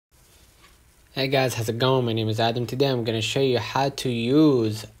Hey guys, how's it going? My name is Adam. Today I'm gonna show you how to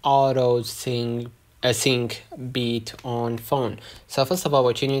use auto sync beat on phone. So first of all,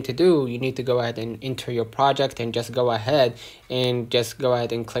 what you need to do, you need to go ahead and enter your project and just go ahead and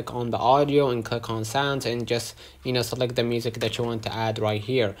click on the audio and click on sounds and just select the music that you want to add right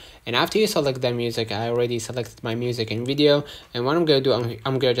here. And after you select the music, I already selected my music and video, and what I'm gonna do,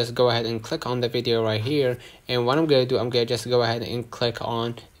 I'm gonna just go ahead and click on the video right here, and what I'm gonna do, I'm gonna just go ahead and click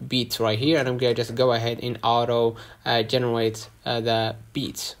on beats right here, and I'm gonna just go ahead and auto generate the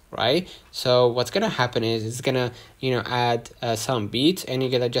beats, right? So what's gonna happen is it's gonna add some beats, and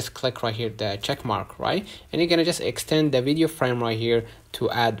you're gonna just click right here the check mark, right? And you're gonna just extend the video frame right here to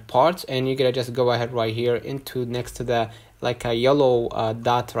add parts, and you're gonna just go ahead right here into next to the like a yellow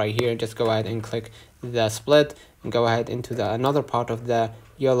dot right here, just go ahead and click the split and go ahead into the another part of the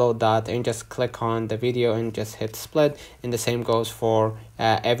yellow dot and just click on the video and just hit split, and the same goes for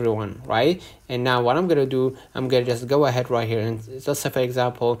everyone, right? And now what I'm gonna do, I'm gonna just go ahead right here, and just for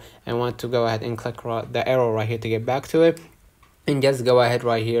example, I want to go ahead and click the arrow right here to get back to it, and just go ahead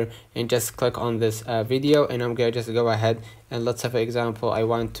right here and just click on this video, and I'm gonna just go ahead and let's say for example I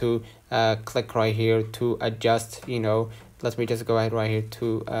want to click right here to adjust, let me just go ahead right here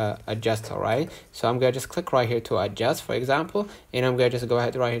to adjust. All right, so I'm gonna just click right here to adjust, for example, and I'm gonna just go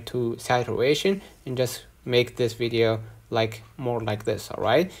ahead right here to saturation and just make this video like more like this. All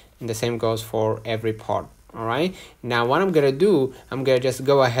right, and the same goes for every part. All right, now what I'm gonna do, I'm gonna just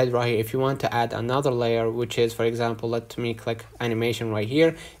go ahead right here. If you want to add another layer, which is for example, let me click animation right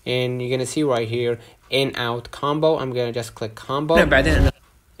here, and you're gonna see right here in out combo. I'm gonna just click combo.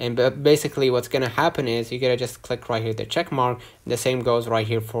 And basically what's gonna happen is you're gonna just click right here the check mark. The same goes right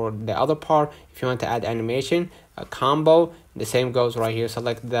here for the other part. If you want to add animation, a combo, the same goes right here.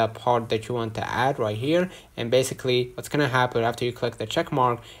 Select the part that you want to add right here, and basically what's gonna happen after you click the check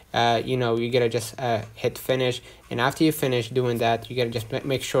mark, you're gonna just hit finish, and after you finish doing that, you gotta just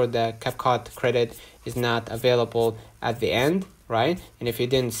make sure the CapCut credit is not available at the end, right? And if you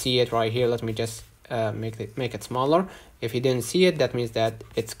didn't see it right here, let me just make it smaller. If you didn't see it, that means that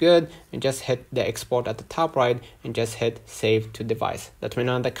it's good, and just hit the export at the top right and just hit save to device. Let me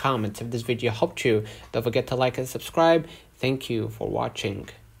know in the comments if this video helped you. Don't forget to like and subscribe. Thank you for watching.